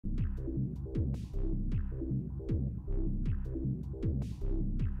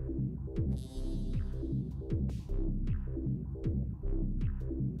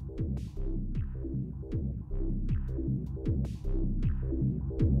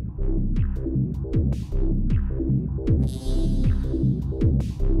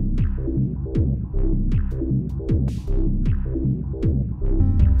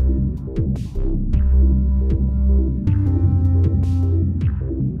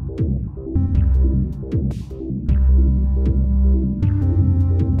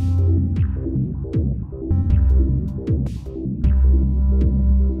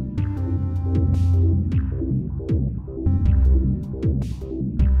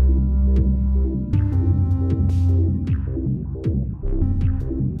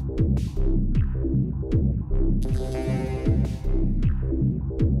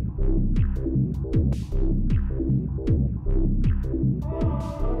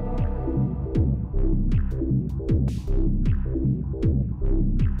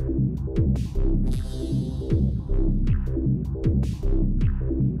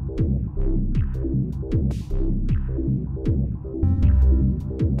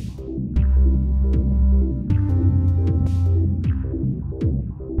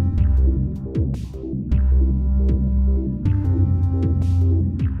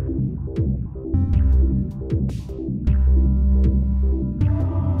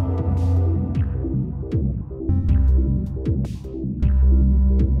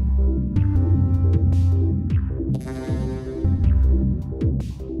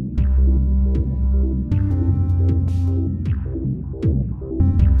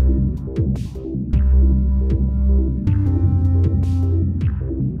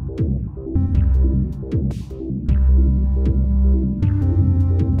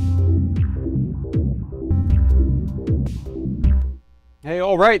Hey,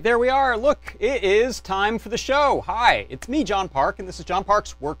 all right, there we are. Look, it is time for the show. Hi, it's me, John Park, and this is John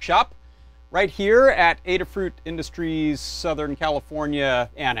Park's Workshop right here at Adafruit Industries Southern California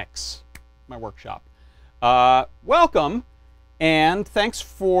Annex, my workshop. Welcome, and thanks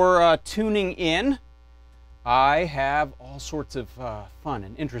for tuning in. I have all sorts of fun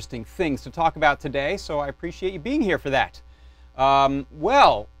and interesting things to talk about today, so I appreciate you being here for that.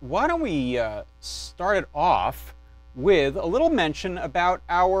 Well, why don't we start it off with a little mention about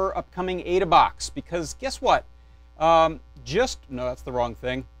our upcoming AdaBox, because guess what? No, that's the wrong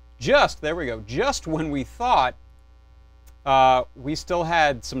thing. There we go. Just when we thought we still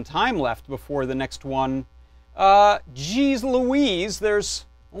had some time left before the next one, geez Louise, there's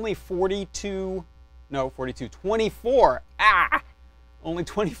only 24, only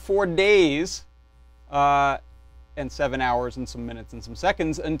 24 days and 7 hours and some minutes and some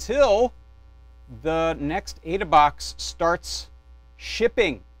seconds until the next AdaBox starts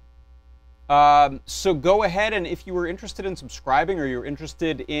shipping. So go ahead, and if you were interested in subscribing or you're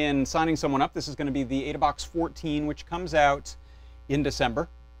interested in signing someone up, this is going to be the AdaBox 14, which comes out in December.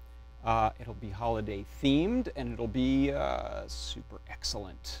 It'll be holiday themed, and it'll be super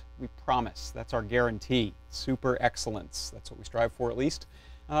excellent. We promise. That's our guarantee. Super excellence. That's what we strive for, at least.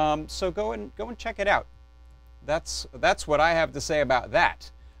 So go and check it out. That's what I have to say about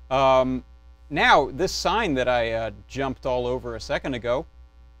that. Now, this sign that I jumped all over a second ago,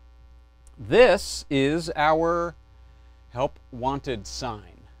 this is our Help Wanted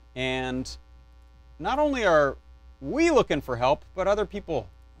sign. And not only are we looking for help, but other people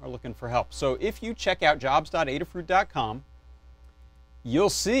are looking for help. So if you check out jobs.adafruit.com, you'll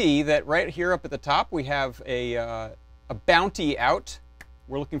see that right here up at the top we have a bounty out.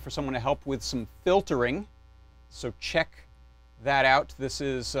 We're looking for someone to help with some filtering. So check that out. This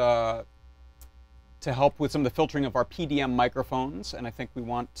is to help with some of the filtering of our PDM microphones, and I think we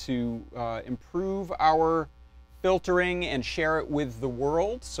want to improve our filtering and share it with the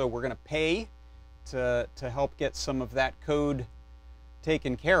world, so we're going to pay to help get some of that code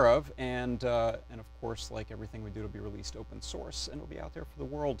taken care of, and of course, like everything we do, it'll be released open source, and it'll be out there for the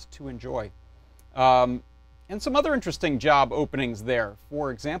world to enjoy. And some other interesting job openings there.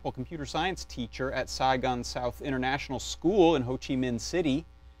 For example, computer science teacher at Saigon South International School in Ho Chi Minh City,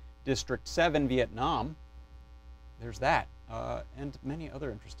 District 7, Vietnam. There's that, and many other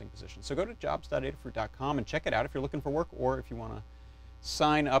interesting positions. So go to jobs.adafruit.com and check it out if you're looking for work, or if you want to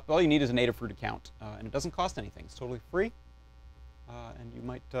sign up. All you need is an Adafruit account, and it doesn't cost anything. It's totally free, and you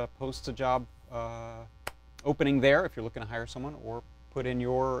might post a job opening there if you're looking to hire someone, or put in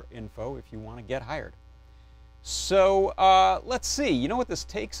your info if you want to get hired. So let's see. You know what this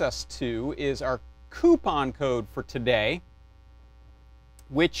takes us to is our coupon code for today,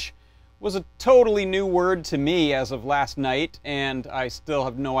 which was a totally new word to me as of last night, and I still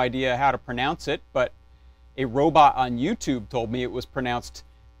have no idea how to pronounce it, but a robot on YouTube told me it was pronounced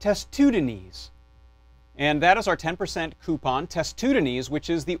Testudines. And that is our 10% coupon, Testudines, which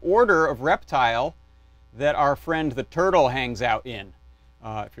is the order of reptile that our friend the turtle hangs out in.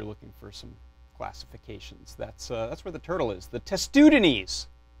 If you're looking for some classifications, that's where the turtle is, the Testudines.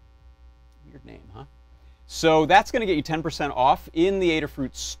 Weird name, huh? So that's going to get you 10% off in the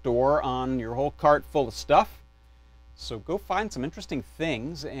Adafruit store on your whole cart full of stuff. So go find some interesting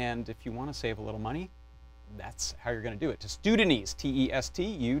things, and if you want to save a little money, that's how you're going to do it. Testudines, T-E-S-T-U-D-I-N-E-S.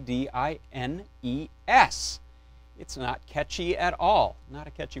 It's not catchy at all. Not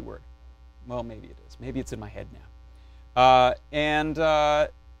a catchy word. Well, maybe it is. Maybe it's in my head now.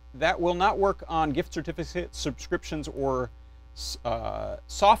 That will not work on gift certificate subscriptions or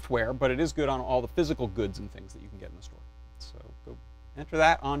software, but it is good on all the physical goods and things that you can get in the store. So go enter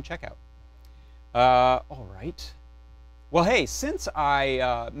that on checkout. All right. Well, hey, since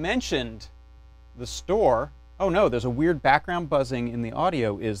I mentioned the store, oh no, there's a weird background buzzing in the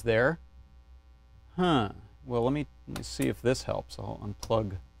audio, is there? Huh. Well, let me see if this helps. I'll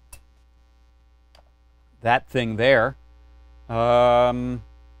unplug that thing there.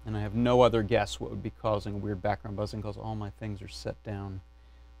 And I have no other guess what would be causing a weird background buzzing, because all my things are set down,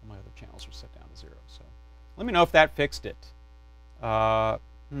 all my other channels are set down to 0. So let me know if that fixed it.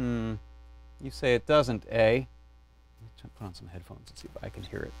 You say it doesn't, eh? Let me put on some headphones and see if I can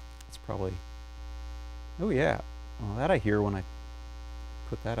hear it. It's probably, oh yeah. Well, that I hear when I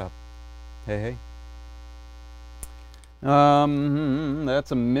put that up. Hey.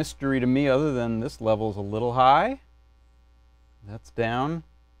 That's a mystery to me, other than this level's a little high. That's down.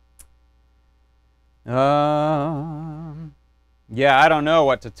 Yeah, I don't know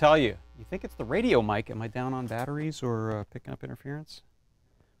what to tell you. You think it's the radio mic? Am I down on batteries or picking up interference?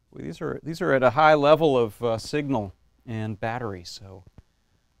 Well, these are at a high level of signal and battery, so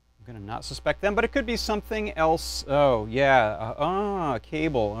I'm going to not suspect them, but it could be something else. Oh, yeah.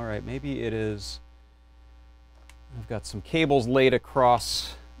 Cable. All right, maybe it is. I've got some cables laid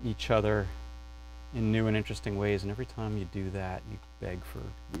across each other in new and interesting ways, and every time you do that, you beg for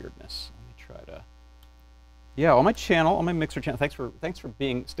weirdness. Let me try to. Yeah, on my channel, on my mixer channel. Thanks for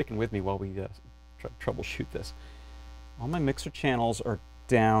sticking with me while we try to troubleshoot this. All my mixer channels are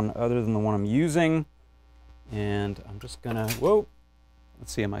down, other than the one I'm using, and I'm just gonna. Whoa.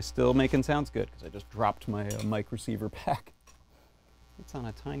 Let's see. Am I still making sounds good? Because I just dropped my mic receiver back. It's on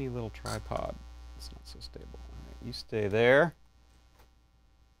a tiny little tripod. It's not so stable. All right, you stay there.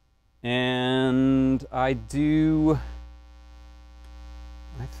 And I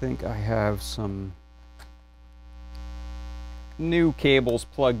think I have some new cables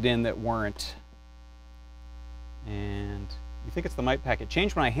plugged in that weren't. And you think it's the mic pack? It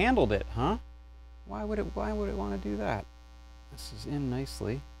changed when I handled it, huh? Why would it want to do that? This is in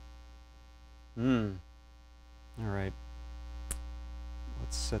nicely. All right.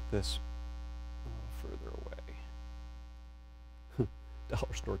 Let's set this further away.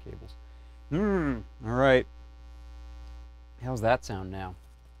 Dollar store cables. All right. How's that sound now?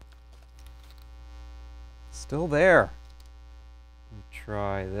 Still there. Let me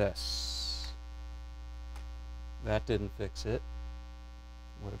try this. That didn't fix it.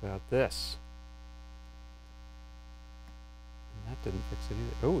 What about this? And that didn't fix it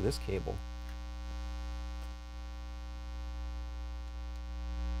either. Oh, this cable.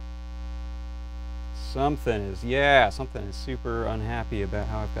 Something is super unhappy about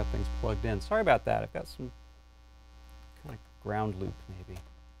how I've got things plugged in. Sorry about that. I've got some kind of ground loop, maybe.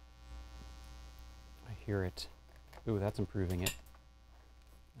 I hear it. Ooh, that's improving it.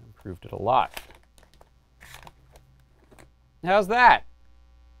 I improved it a lot. How's that?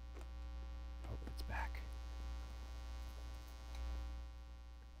 Oh, it's back.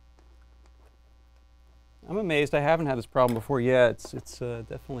 I'm amazed I haven't had this problem before. Yeah, it's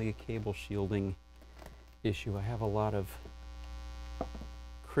definitely a cable shielding issue. I have a lot of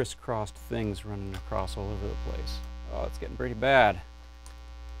crisscrossed things running across all over the place. Oh, it's getting pretty bad.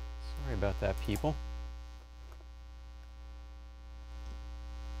 Sorry about that, people.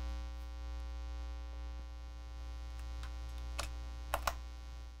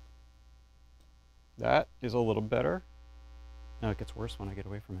 That is a little better. No, it gets worse when I get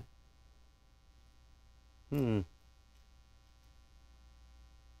away from it.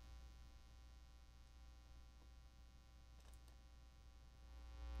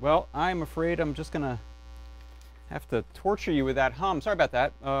 Well, I'm afraid I'm just going to have to torture you with that hum. Sorry about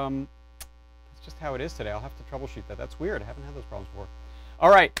that. It's just how it is today. I'll have to troubleshoot that. That's weird. I haven't had those problems before. All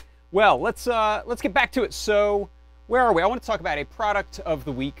right. Well, let's get back to it. So, where are we? I want to talk about a product of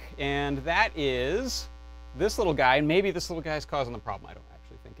the week, and that is this little guy. And maybe this little guy is causing the problem. I don't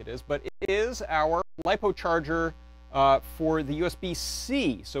actually think it is, but it is our LiPo charger for the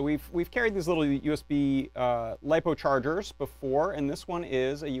USB-C. So we've carried these little USB LiPo chargers before, and this one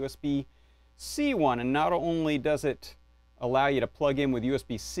is a USB-C one. And not only does it allow you to plug in with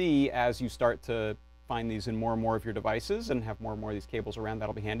USB-C as you start to find these in more and more of your devices and have more and more of these cables around,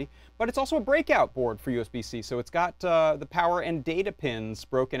 that'll be handy. But it's also a breakout board for USB-C. So it's got the power and data pins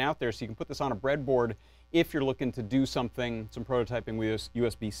broken out there, so you can put this on a breadboard if you're looking to do something, some prototyping with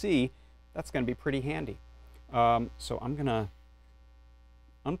USB-C. That's going to be pretty handy. So I'm going to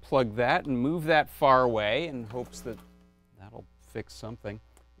unplug that and move that far away in hopes that that'll fix something.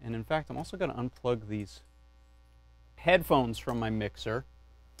 And in fact, I'm also going to unplug these headphones from my mixer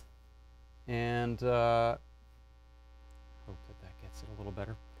and hope that gets it a little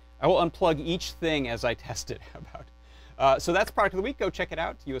better. I will unplug each thing as I test it. How about? So that's Product of the Week. Go check it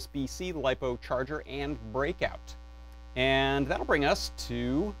out. USB-C, the LiPo charger, and Breakout. And that'll bring us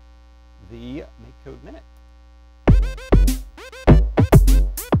to the MakeCode Minute.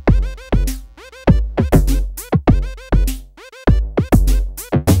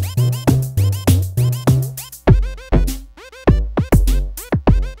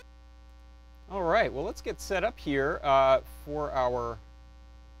 All right, well, let's get set up here for our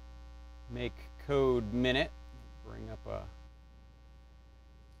MakeCode Minute. Bring up a... I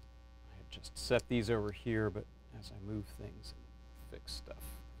had just set these over here, but as I move things and fix stuff,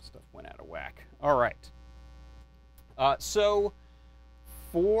 stuff went out of whack. All right. So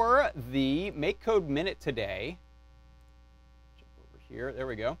for the MakeCode Minute today, jump over here, there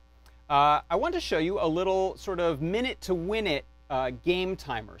we go. I want to show you a little sort of minute-to-win-it game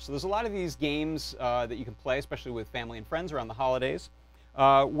timer. So there's a lot of these games that you can play, especially with family and friends around the holidays,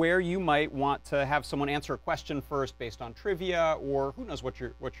 where you might want to have someone answer a question first based on trivia, or who knows what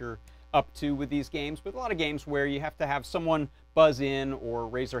you're up to with these games. But a lot of games where you have to have someone buzz in or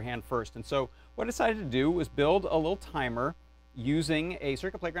raise their hand first. And so what I decided to do was build a little timer using a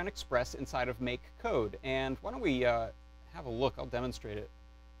Circuit Playground Express inside of MakeCode. And why don't we have a look? I'll demonstrate it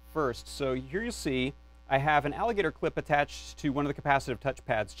first. So here you see I have an alligator clip attached to one of the capacitive touch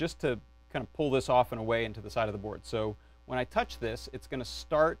pads just to kind of pull this off and away into the side of the board. So when I touch this, it's going to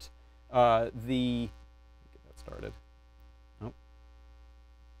start get that started. Oh, I don't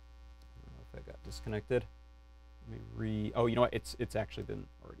know if I got disconnected. Let me oh, you know what? It's actually been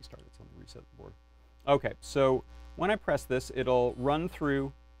already started, so let me reset the board. Okay, so when I press this, it'll run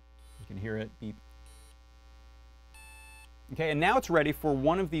through. You can hear it beep. Okay, and now it's ready for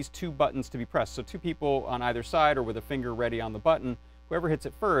one of these two buttons to be pressed. So two people on either side or with a finger ready on the button, whoever hits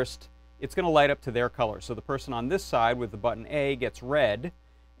it first, it's going to light up to their color. So the person on this side with the button A gets red,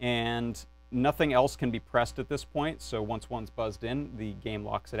 and nothing else can be pressed at this point. So once one's buzzed in, the game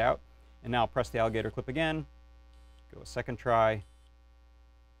locks it out. And now I'll press the alligator clip again, go a second try.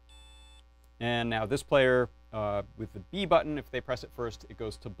 And now this player with the B button, if they press it first, it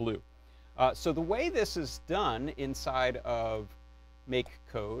goes to blue. So the way this is done inside of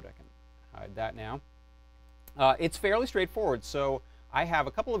MakeCode, I can hide that now, it's fairly straightforward. So I have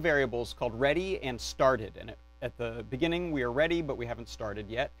a couple of variables called ready and started. And at the beginning, we are ready, but we haven't started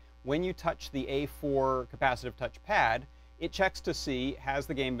yet. When you touch the A4 capacitive touch pad, it checks to see, has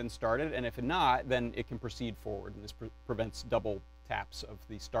the game been started? And if not, then it can proceed forward. And this prevents double taps of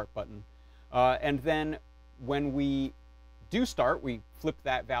the start button. And then when we do start, we flip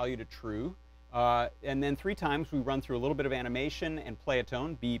that value to true. And then 3 times we run through a little bit of animation and play a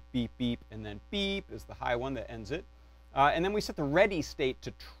tone, beep, beep, beep, and then beep is the high one that ends it. And then we set the ready state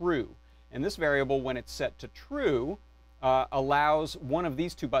to true. And this variable, when it's set to true, allows one of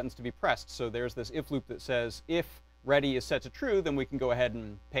these two buttons to be pressed. So there's this if loop that says if ready is set to true, then we can go ahead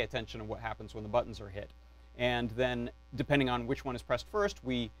and pay attention to what happens when the buttons are hit. And then depending on which one is pressed first,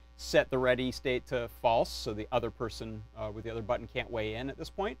 we set the ready state to false, so the other person with the other button can't weigh in at this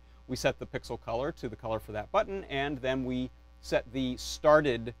point. We set the pixel color to the color for that button, and then we set the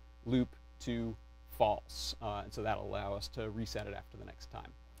started loop to false. And so that'll allow us to reset it after the next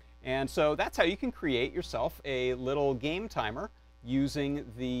time. And so that's how you can create yourself a little game timer using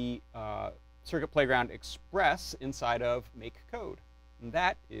the Circuit Playground Express inside of MakeCode. And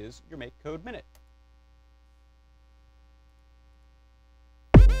that is your MakeCode Minute.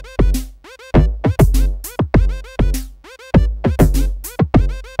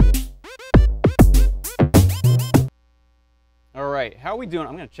 All right, how are we doing?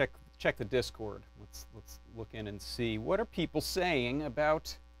 I'm going to check the Discord. Let's look in and see what are people saying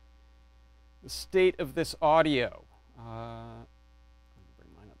about the state of this audio. Let me bring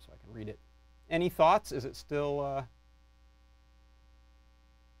mine up so I can read it. Any thoughts? Is it still?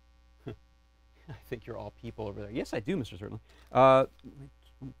 I think you're all people over there. Yes, I do, Mr. Certainly. Let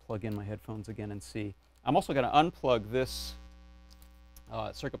me plug in my headphones again and see. I'm also going to unplug this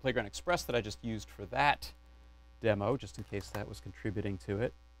Circuit Playground Express that I just used for that demo, just in case that was contributing to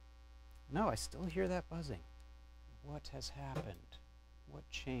it. No, I still hear that buzzing. What has happened? What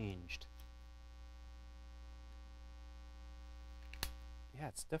changed? Yeah,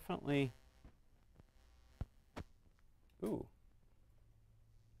 it's definitely... Ooh.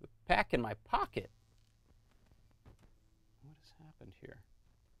 The pack in my pocket. What has happened here?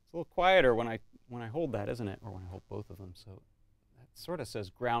 It's a little quieter when I hold that, isn't it? Or when I hold both of them. So that sort of says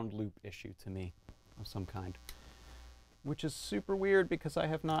ground loop issue to me of some kind, which is super weird because I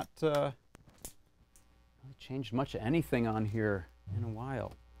have not really changed much of anything on here in a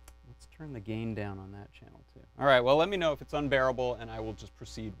while. Let's turn the gain down on that channel too. All right, well, let me know if it's unbearable, and I will just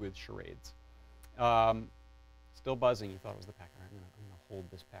proceed with charades. Still buzzing. You thought it was the pack. All right, I'm gonna hold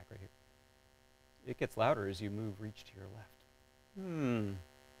this pack right here. It gets louder as you move reach to your left.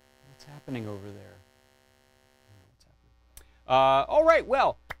 What's happening over there? I don't know what's happening. All right,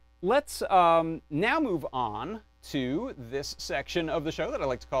 well, let's now move on to this section of the show that I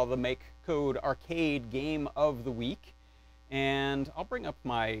like to call the Make Code Arcade Game of the Week. And I'll bring up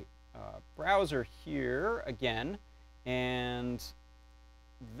my browser here again. And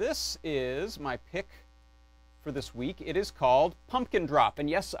this is my pick for this week. It is called Pumpkin Drop. And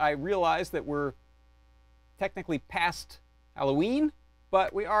yes, I realize that we're technically past Halloween,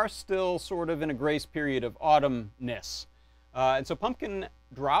 but we are still sort of in a grace period of autumnness. And so Pumpkin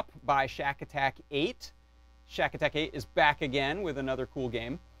Drop by Shack Attack 8. Shack Attack 8 is back again with another cool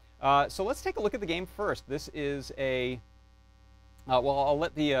game. So let's take a look at the game first. This is a, well, I'll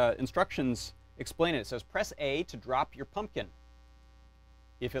let the instructions explain it. It says, press A to drop your pumpkin.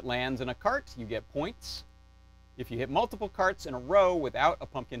 If it lands in a cart, you get points. If you hit multiple carts in a row without a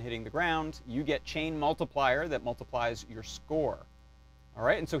pumpkin hitting the ground, you get chain multiplier that multiplies your score. All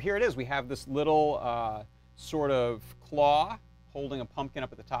right, and so here it is. We have this little sort of claw holding a pumpkin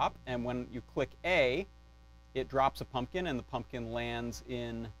up at the top, and when you click A, it drops a pumpkin, and the pumpkin lands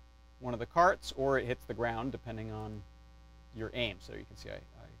in one of the carts, or it hits the ground, depending on your aim. So you can see I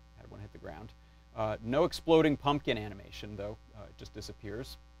had one hit the ground. No exploding pumpkin animation, though. It just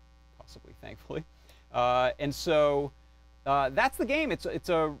disappears, possibly, thankfully. And so that's the game. It's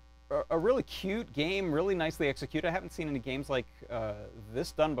a really cute game, really nicely executed. I haven't seen any games like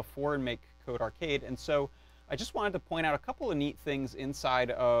this done before in Make Code Arcade. And so I just wanted to point out a couple of neat things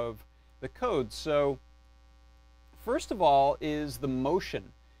inside of the code. So first of all is the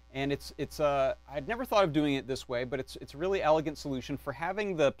motion. And I'd never thought of doing it this way, but it's a really elegant solution for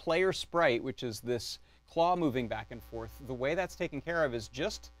having the player sprite, which is this claw moving back and forth. The way that's taken care of is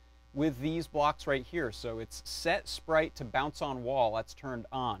just with these blocks right here. So it's set sprite to bounce on wall, that's turned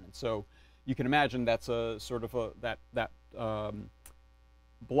on. And so you can imagine that's a sort of that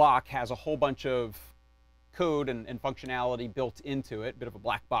block has a whole bunch of code and functionality built into it, bit of a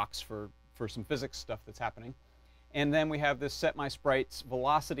black box for some physics stuff that's happening. And then we have this set my sprite's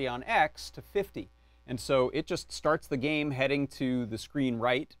velocity on X to 50. And so it just starts the game heading to the screen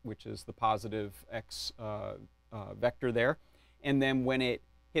right, which is the positive X vector there. And then when it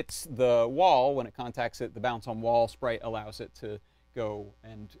hits the wall, when it contacts it, the bounce on wall sprite allows it to go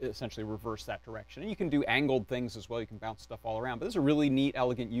and essentially reverse that direction. And you can do angled things as well. You can bounce stuff all around. But this is a really neat,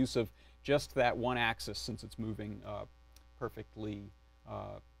 elegant use of just that one axis since it's moving perfectly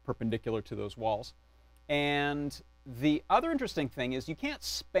perpendicular to those walls. And the other interesting thing is you can't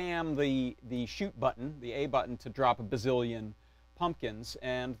spam the shoot button, the A button, to drop a bazillion pumpkins.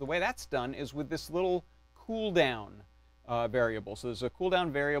 And the way that's done is with this little cooldown variable. So there's a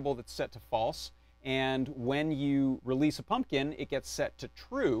cooldown variable that's set to false. And when you release a pumpkin, it gets set to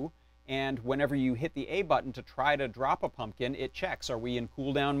true. And whenever you hit the A button to try to drop a pumpkin, it checks. Are we in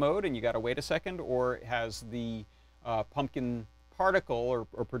cooldown mode and you got to wait a second? Or has the pumpkin particle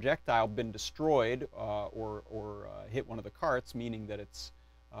or projectile been destroyed or hit one of the carts, meaning that it's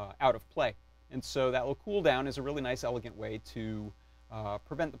out of play? And so that little cooldown is a really nice, elegant way to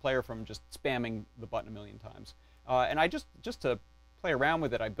prevent the player from just spamming the button a million times. And I just to play around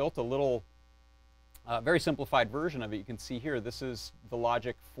with it, I built a little very simplified version of it. You can see here, this is the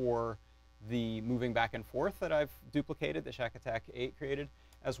logic for the moving back and forth that I've duplicated, that Shack Attack 8 created,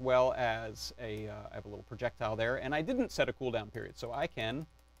 as well as I have a little projectile there. And I didn't set a cooldown period, so I can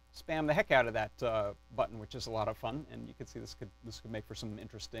spam the heck out of that button, which is a lot of fun. And you can see this could make for some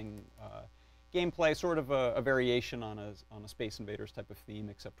interesting gameplay, sort of a variation on a Space Invaders type of theme,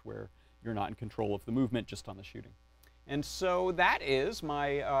 except where you're not in control of the movement, just on the shooting. And so that is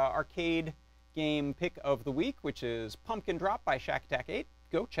my arcade game pick of the week, which is Pumpkin Drop by Shack Attack 8.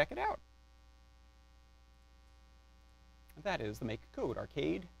 Go check it out. That is the Make Code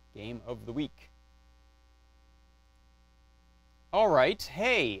Arcade Game of the Week. All right,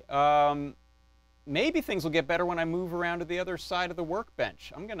 hey, maybe things will get better when I move around to the other side of the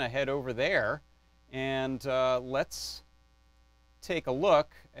workbench. I'm going to head over there, and let's take a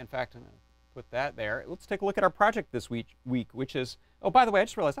look. In fact, I'm going to put that there. Let's take a look at our project this week, which is, oh, by the way, I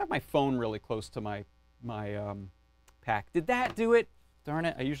just realized I have my phone really close to my pack. Did that do it? Darn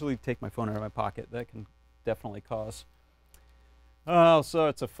it, I usually take my phone out of my pocket. That can definitely cause Oh, so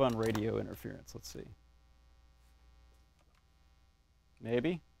it's a fun radio interference. Let's see.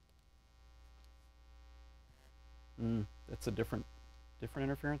 Maybe. That's a different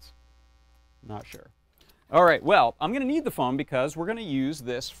interference. Not sure. All right, well, I'm going to need the phone because we're going to use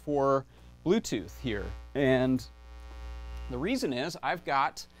this for Bluetooth here. And the reason is I've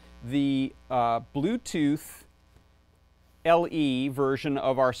got the Bluetooth LE version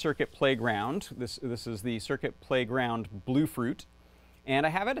of our Circuit Playground. This is the Circuit Playground Bluefruit. And I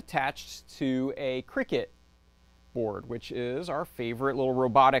have it attached to a Cricket board, which is our favorite little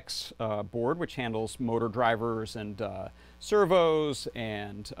robotics board, which handles motor drivers and servos,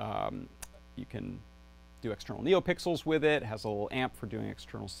 and you can do external NeoPixels with it. It has a little amp for doing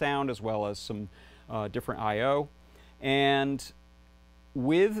external sound as well as some different I/O. And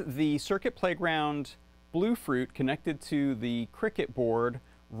with the Circuit Playground Bluefruit connected to the Cricket board,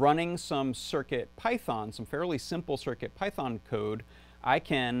 running some Circuit Python, some fairly simple Circuit Python code, I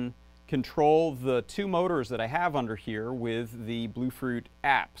can control the two motors that I have under here with the Bluefruit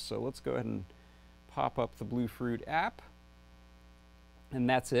app. So let's go ahead and pop up the Bluefruit app. And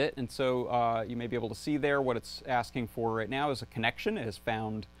that's it. And so you may be able to see there what it's asking for right now is a connection. It has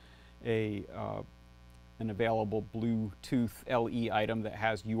found an available Bluetooth LE item that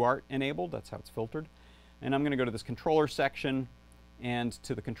has UART enabled. That's how it's filtered. And I'm going to go to this controller section and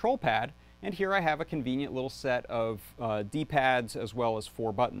to the control pad. And here I have a convenient little set of D-pads as well as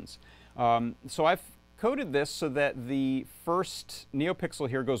 4 buttons. So I've coded this so that the first NeoPixel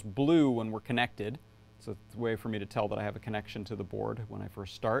here goes blue when we're connected. So it's a way for me to tell that I have a connection to the board when I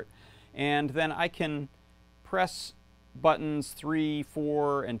first start. And then I can press buttons 3,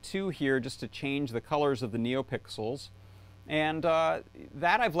 4, and 2 here just to change the colors of the NeoPixels. And that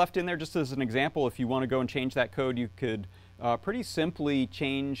I've left in there just as an example. If you want to go and change that code, you could pretty simply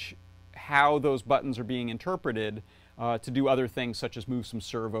change how those buttons are being interpreted to do other things such as move some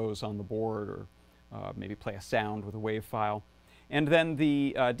servos on the board or maybe play a sound with a WAV file. And then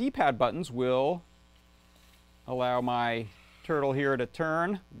the D-pad buttons will allow my turtle here to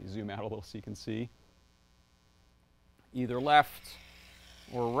turn. Let me zoom out a little so you can see. Either left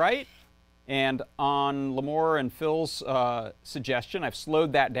or right. And on Limor and Phil's suggestion, I've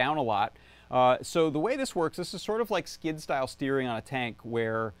slowed that down a lot. So the way this works, this is sort of like skid-style steering on a tank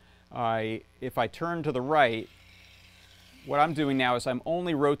where if I turn to the right, what I'm doing now is I'm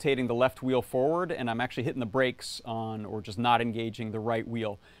only rotating the left wheel forward, and I'm actually hitting the brakes on or just not engaging the right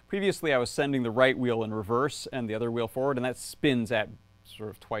wheel. Previously, I was sending the right wheel in reverse and the other wheel forward, and that spins at sort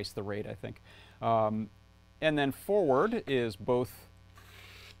of twice the rate, I think. And then forward is both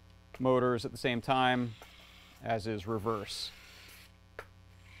motors at the same time, as is reverse.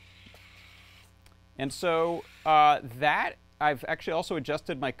 And so that I've actually also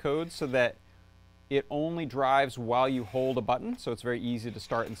adjusted my code so that it only drives while you hold a button, so it's very easy to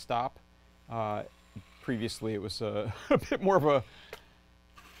start and stop. Previously, it was a bit more of a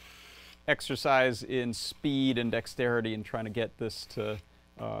exercise in speed and dexterity and trying to get this to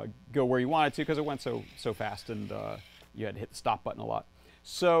go where you want it to because it went so fast and you had to hit the stop button a lot.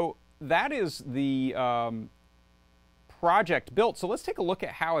 So that is the project built. So let's take a look at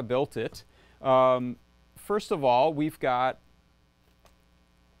how I built it. First of all, we've got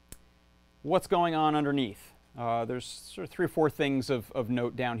what's going on underneath. There's sort of 3 or 4 things of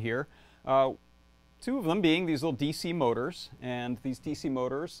note down here. 2 of them being these little DC motors. And these DC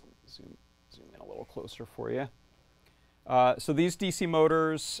motors, zoom in a little closer for you. So these DC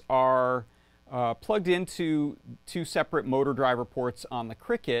motors are plugged into 2 separate motor driver ports on the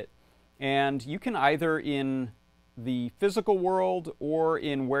Cricket. And you can either in the physical world or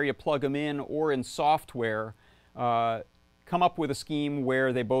in where you plug them in or in software come up with a scheme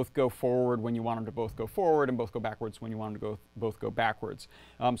where they both go forward when you want them to both go forward and both go backwards when you want them to both go backwards.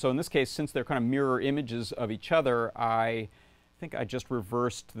 So in this case, since they're kind of mirror images of each other, I think I just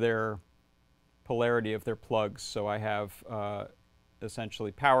reversed their polarity of their plugs. So I have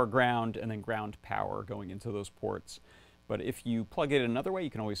essentially power ground and then ground power going into those ports. But if you plug it another way, you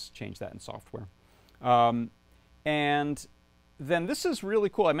can always change that in software. And then this is really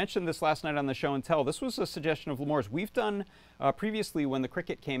cool. I mentioned this last night on the show and tell. This was a suggestion of Limor's. We've done previously when the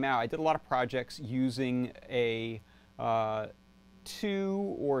Cricket came out, I did a lot of projects using a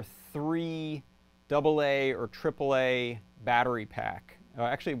 2 or 3 AA or AAA battery pack.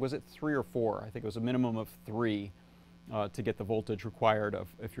 Actually, was it 3 or 4? I think it was a minimum of 3 to get the voltage required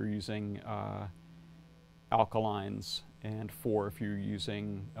if you're using alkalines, and 4 if you're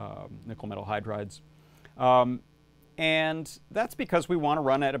using nickel metal hydrides. And that's because we want to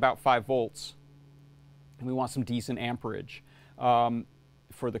run at about 5 volts, and we want some decent amperage.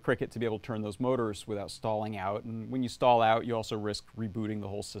 for the Cricket to be able to turn those motors without stalling out. And when you stall out, you also risk rebooting the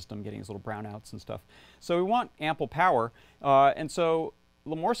whole system, getting these little brownouts and stuff. So we want ample power. And so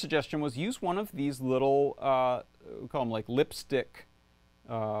Limor's suggestion was use one of these little, we call them like lipstick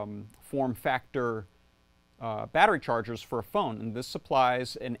form factor battery chargers for a phone. And this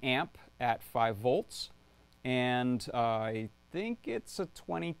supplies an amp at 5 volts. And I think it's a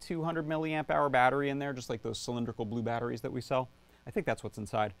 2200 milliamp hour battery in there, just like those cylindrical blue batteries that we sell. I think that's what's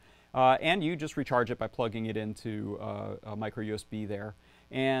inside. And you just recharge it by plugging it into a micro USB there.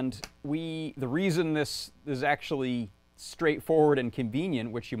 And the reason this is actually straightforward and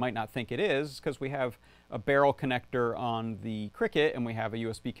convenient, which you might not think it is because we have a barrel connector on the Cricket and we have a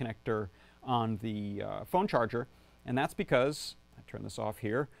USB connector on the phone charger. And that's because, I turn this off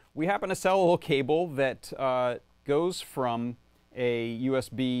here, we happen to sell a little cable that goes from a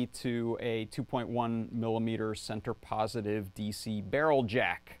USB to a 2.1 millimeter center positive DC barrel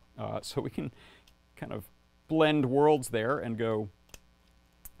jack. So we can kind of blend worlds there and go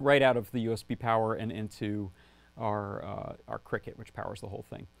right out of the USB power and into our Cricket, which powers the whole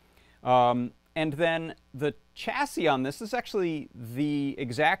thing. And then the chassis on this is actually the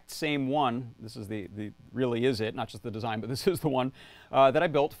exact same one. This is really is it, not just the design, but this is the one that I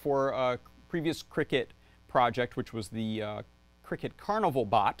built for a previous Cricket project, which was the Cricket Carnival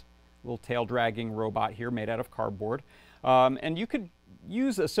Bot, little tail dragging robot here made out of cardboard. And you could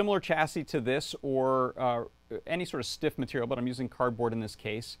use a similar chassis to this or any sort of stiff material, but I'm using cardboard in this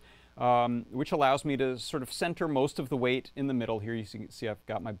case, which allows me to sort of center most of the weight in the middle. Here you see I've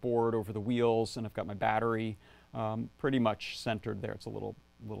got my board over the wheels and I've got my battery pretty much centered there. It's a little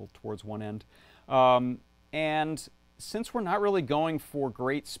towards one end. And since we're not really going for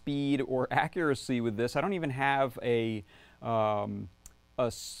great speed or accuracy with this, I don't even have a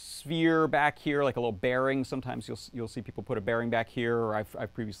sphere back here, like a little bearing. Sometimes you'll see people put a bearing back here, or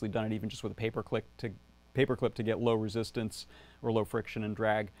I've previously done it even just with a paperclip to get low resistance or low friction and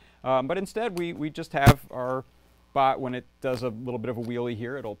drag. But instead, we just have our bot, when it does a little bit of a wheelie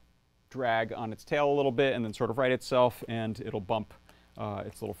here, it'll drag on its tail a little bit and then sort of right itself, and it'll bump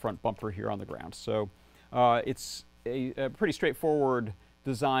its little front bumper here on the ground. So it's a pretty straightforward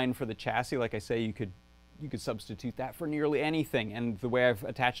design for the chassis. Like I say, you could substitute that for nearly anything. And the way I've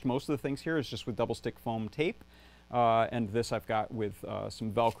attached most of the things here is just with double stick foam tape. And this I've got with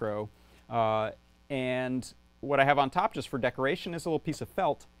some Velcro. And what I have on top just for decoration is a little piece of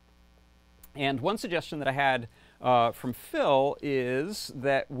felt. And one suggestion that I had from Phil is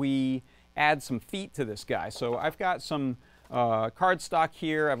that we add some feet to this guy. So I've got some cardstock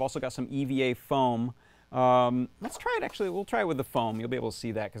here. I've also got some EVA foam. Let's try it actually. We'll try it with the foam. You'll be able to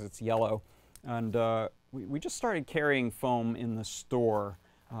see that because it's yellow. And we just started carrying foam in the store.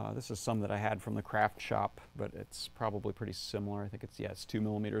 This is some that I had from the craft shop, but it's probably pretty similar. I think it's 2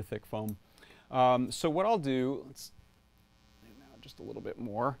 millimeter thick foam. So what I'll do, let's zoom out just a little bit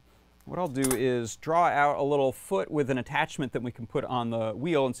more. What I'll do is draw out a little foot with an attachment that we can put on the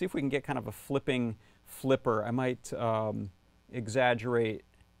wheel and see if we can get kind of a flipping flipper. I might exaggerate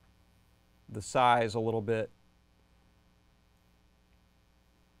the size a little bit.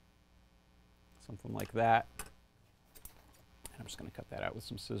 Something like that. And I'm just going to cut that out with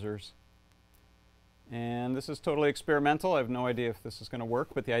some scissors. And this is totally experimental. I have no idea if this is going to work,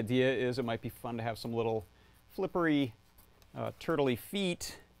 but the idea is it might be fun to have some little flippery, turtley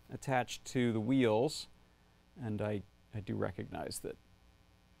feet attached to the wheels. And I do recognize that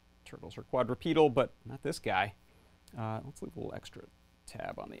turtles are quadrupedal, but not this guy. Let's leave a little extra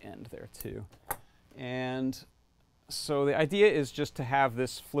tab on the end there too. And so the idea is just to have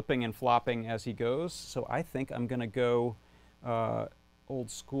this flipping and flopping as he goes. So I think I'm going to go old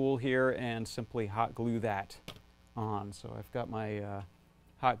school here and simply hot glue that on. So I've got my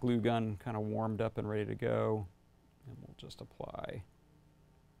hot glue gun kind of warmed up and ready to go. And we'll just apply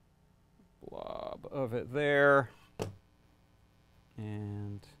a blob of it there.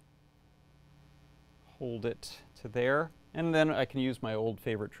 And hold it to there. And then I can use my old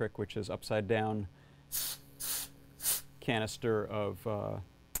favorite trick, which is upside down canister of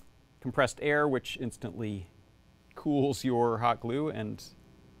compressed air, which instantly cools your hot glue and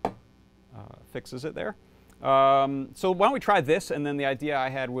fixes it there. So why don't we try this? And then the idea I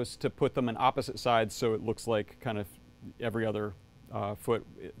had was to put them on opposite sides so it looks like kind of every other foot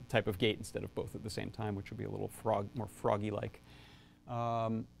type of gate instead of both at the same time, which would be a little more froggy-like.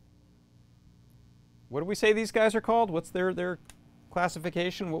 What do we say these guys are called? What's their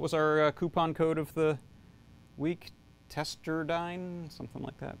classification? What was our coupon code of the week? Testerdine? Something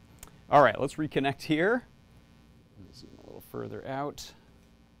like that. All right, let's reconnect here. Zoom a little further out.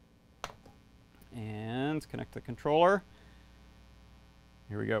 And connect the controller.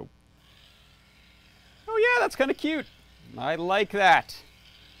 Here we go. Oh yeah, that's kind of cute. I like that.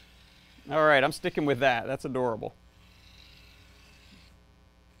 All right, I'm sticking with that. That's adorable.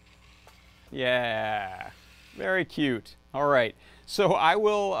 Yeah, very cute. All right, so I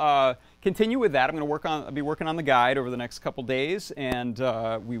will continue with that. I'm going to I'll be working on the guide over the next couple days, and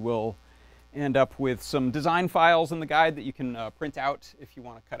we will end up with some design files in the guide that you can print out if you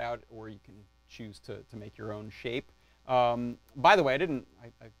want to cut out, or you can choose to make your own shape. By the way,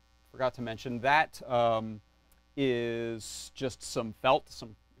 I forgot to mention that is just some felt,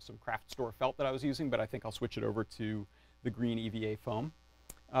 some craft store felt that I was using, but I think I'll switch it over to the green EVA foam.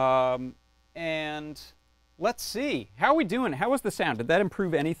 And let's see, how are we doing? How was the sound? Did that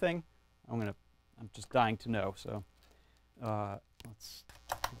improve anything? I'm just dying to know. So let's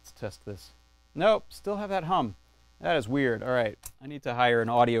test this. Nope, still have that hum. That is weird. All right, I need to hire an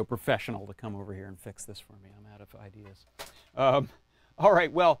audio professional to come over here and fix this for me. I'm out of ideas. All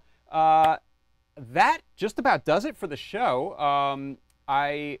right, well, that just about does it for the show.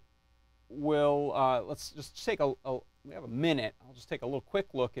 I will, let's just take we have a minute. I'll just take a little quick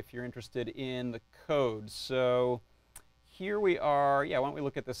look if you're interested in the code. So here we are. Yeah, why don't we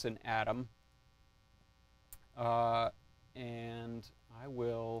look at this in Atom. And I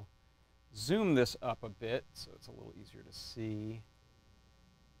will zoom this up a bit so it's a little easier to see.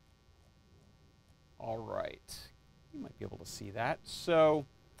 All right. You might be able to see that. So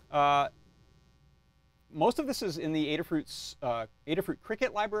most of this is in the Adafruit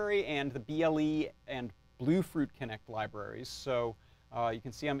Cricket library and the BLE and Bluefruit Connect libraries. So you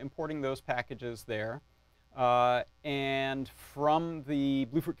can see I'm importing those packages there. And from the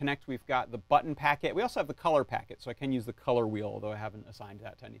Bluefruit Connect, we've got the button packet. We also have the color packet, so I can use the color wheel, although I haven't assigned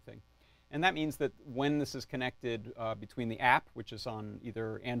that to anything. And that means that when this is connected between the app, which is on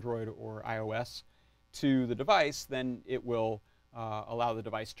either Android or iOS, to the device, then it will allow the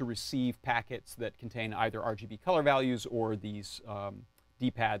device to receive packets that contain either RGB color values or these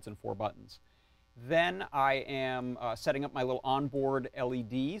D-pads and 4 buttons. Then I am setting up my little onboard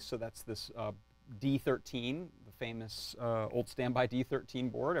LED. So that's this D13, the famous old standby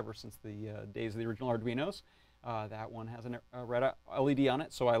D13 board ever since the days of the original Arduinos. That one has a red LED on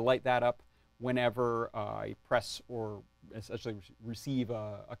it, so I light that up whenever I press or essentially receive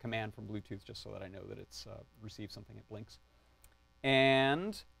a command from Bluetooth, just so that I know that it's received something, it blinks.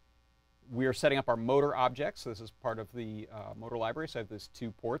 And we're setting up our motor objects. So this is part of the motor library. So I have those 2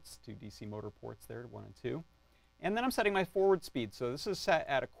 ports, 2 DC motor ports there, 1 and 2. And then I'm setting my forward speed. So this is set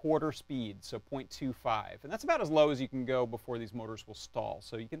at 1/4 speed, so 0.25. And that's about as low as you can go before these motors will stall.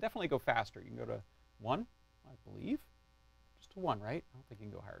 So you can definitely go faster. You can go to 1, I believe. Just to 1, right? I don't think you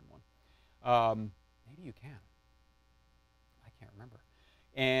can go higher than 1. Maybe you can. I can't remember.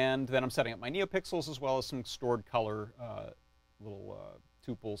 And then I'm setting up my NeoPixels as well as some stored color little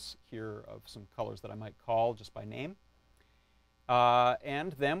tuples here of some colors that I might call just by name.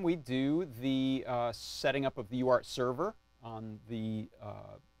 And then we do the setting up of the UART server on the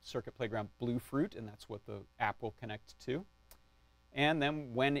Circuit Playground Bluefruit, and that's what the app will connect to. And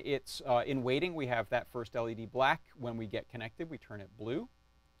then when it's in waiting, we have that first LED black. When we get connected, we turn it blue.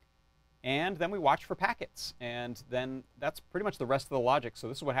 And then we watch for packets. And then that's pretty much the rest of the logic. So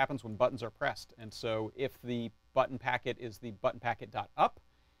this is what happens when buttons are pressed. And so if the button packet is the button packet.up,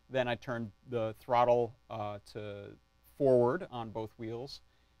 then I turn the throttle to forward on both wheels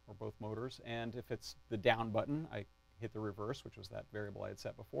or both motors. And if it's the down button, I hit the reverse, which was that variable I had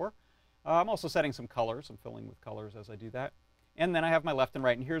set before. I'm also setting some colors. I'm filling with colors as I do that. And then I have my left and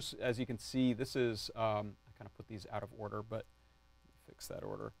right. And here's, as you can see, this is, I kind of put these out of order, but fix that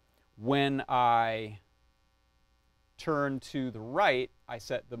order. When I turn to the right, I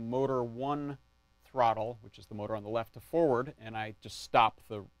set the motor 1 throttle, which is the motor on the left, to forward, and I just stop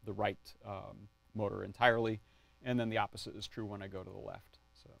the right motor entirely. And then the opposite is true when I go to the left.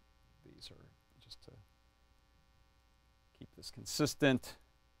 So these are just to keep this consistent.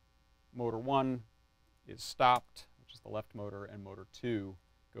 Motor 1 is stopped, which is the left motor, and motor 2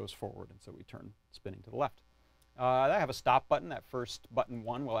 goes forward, and so we turn spinning to the left. I have a stop button. That first button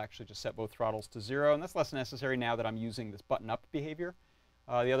 1 will actually just set both throttles to 0, and that's less necessary now that I'm using this button up behavior.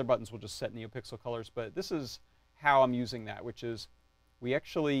 The other buttons will just set NeoPixel colors, but this is how I'm using that, which is we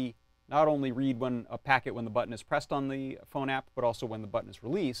actually not only read when a packet when the button is pressed on the phone app, but also when the button is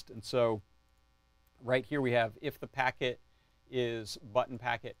released. And so right here we have if the packet is button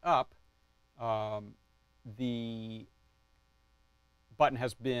packet up, the button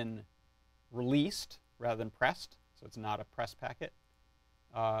has been released rather than pressed, so it's not a press packet,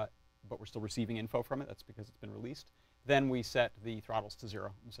 but we're still receiving info from it. That's because it's been released. Then we set the throttles to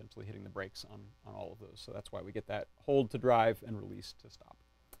 0, essentially hitting the brakes on all of those. So that's why we get that hold to drive and release to stop.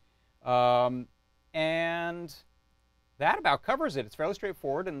 And that about covers it. It's fairly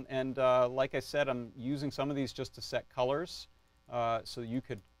straightforward, and like I said, I'm using some of these just to set colors, so you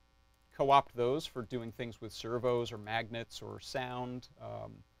could co-opt those for doing things with servos or magnets or sound,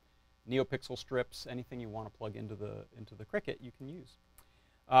 NeoPixel strips, anything you want to plug into the Cricut, you can use.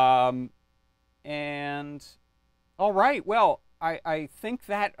 And all right, well, I think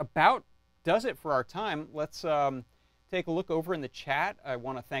that about does it for our time. Let's take a look over in the chat. I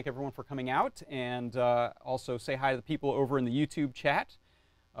want to thank everyone for coming out, and also say hi to the people over in the YouTube chat.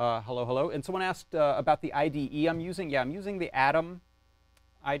 Hello, hello. And someone asked about the IDE I'm using. Yeah, I'm using the Atom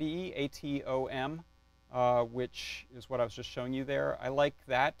IDE, ATOM, which is what I was just showing you there. I like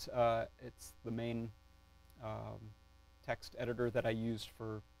that. It's the main text editor that I use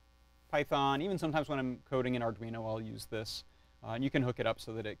for Python. Even sometimes when I'm coding in Arduino, I'll use this. And you can hook it up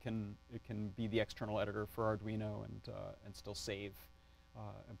so that it can be the external editor for Arduino and still save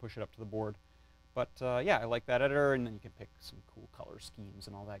and push it up to the board. But yeah, I like that editor, and then you can pick some cool color schemes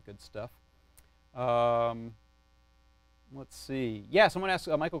and all that good stuff. Let's see. Yeah, someone asked,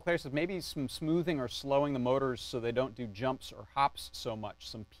 Michael Clare says, maybe some smoothing or slowing the motors so they don't do jumps or hops so much.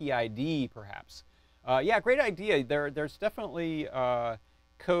 Some PID, perhaps. Yeah, great idea. There's definitely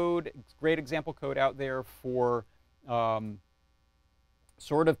code, great example code out there for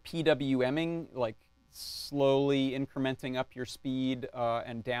sort of PWMing, like slowly incrementing up your speed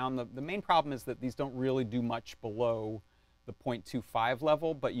and down. The main problem is that these don't really do much below the 0.25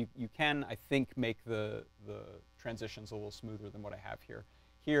 level, but you can, I think, make the transitions a little smoother than what I have here.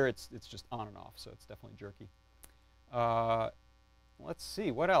 Here it's just on and off, so it's definitely jerky. Let's see,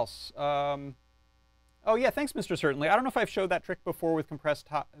 what else? Oh yeah, thanks, Mr. Certainly. I don't know if I've showed that trick before with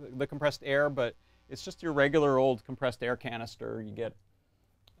the compressed air, but it's just your regular old compressed air canister. You get,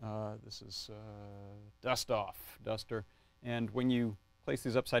 this is Dust Off duster, and when you place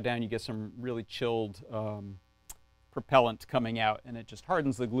these upside down, you get some really chilled propellant coming out, and it just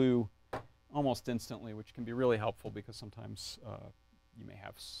hardens the glue almost instantly, which can be really helpful because sometimes you may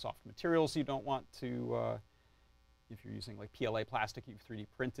have soft materials you don't want to, if you're using like PLA plastic you've 3D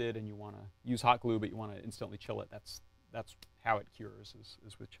printed and you want to use hot glue but you want to instantly chill it. That's how it cures,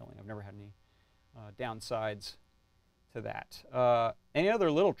 is with chilling. I've never had any downsides to that. Any other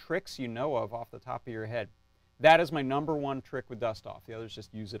little tricks you know of off the top of your head? That is my #1 trick with Dust Off. The others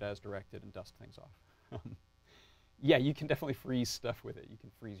just use it as directed and dust things off. Yeah, you can definitely freeze stuff with it. You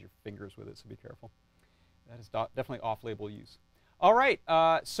can freeze your fingers with it, so be careful. That is definitely off-label use. All right,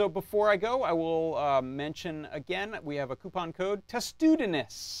 so before I go, I will mention again, we have a coupon code,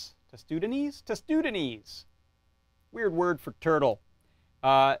 Testudinis. Testudinis? Testudinis. Weird word for turtle.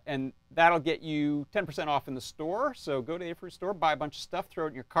 And that'll get you 10% off in the store. So go to the Adafruit store, buy a bunch of stuff, throw it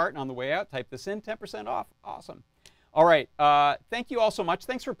in your cart, and on the way out, type this in, 10% off. Awesome. All right, thank you all so much.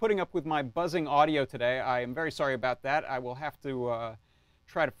 Thanks for putting up with my buzzing audio today. I am very sorry about that. I will have to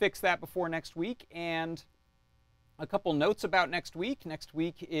try to fix that before next week. And a couple notes about next week. Next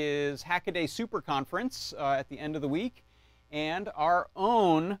week is Hackaday Super Conference at the end of the week. And our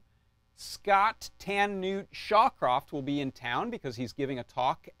own Scott Tannewt Shawcroft will be in town because he's giving a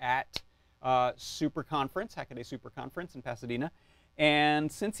talk at Super Conference, Hackaday Super Conference in Pasadena.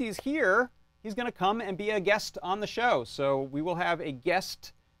 And since he's here, he's going to come and be a guest on the show. So we will have a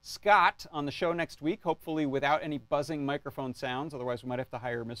guest Scott on the show next week, hopefully without any buzzing microphone sounds. Otherwise, we might have to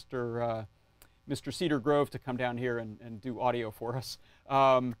hire Mr. Cedar Grove to come down here and do audio for us.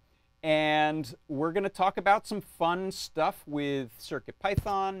 And we're going to talk about some fun stuff with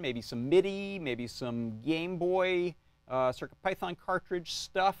CircuitPython, maybe some MIDI, maybe some Game Boy CircuitPython cartridge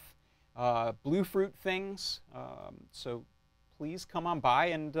stuff, Bluefruit things. So please come on by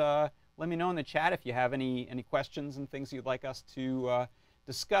and let me know in the chat if you have any questions and things you'd like us to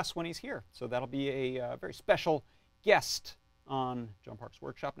discuss when he's here. So that'll be a very special guest on John Park's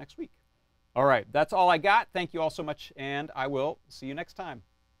Workshop next week. All right, that's all I got. Thank you all so much, and I will see you next time.